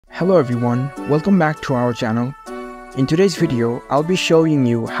Hello everyone, welcome back to our channel. In today's video, I'll be showing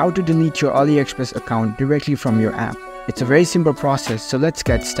you how to delete your AliExpress account directly from your app. It's a very simple process, so let's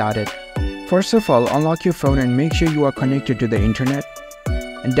get started. First of all, unlock your phone and make sure you are connected to the internet.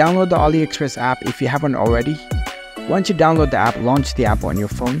 And download the AliExpress app if you haven't already. Once you download the app, launch the app on your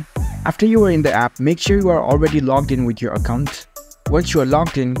phone. After you are in the app, make sure you are already logged in with your account. Once you are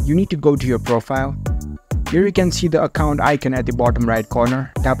logged in, you need to go to your profile. Here you can see the account icon at the bottom right corner,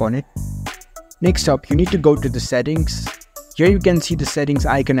 tap on it. Next up, you need to go to the settings. Here you can see the settings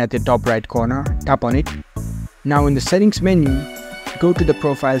icon at the top right corner, tap on it. Now in the settings menu, go to the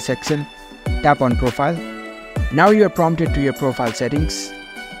profile section, tap on profile. Now you are prompted to your profile settings.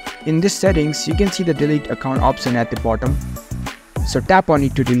 In this settings, you can see the delete account option at the bottom. So tap on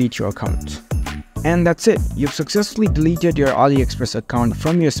it to delete your account. And that's it, you've successfully deleted your AliExpress account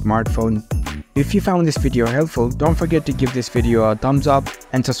from your smartphone. If you found this video helpful, don't forget to give this video a thumbs up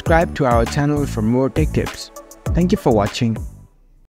and subscribe to our channel for more tech tips. Thank you for watching.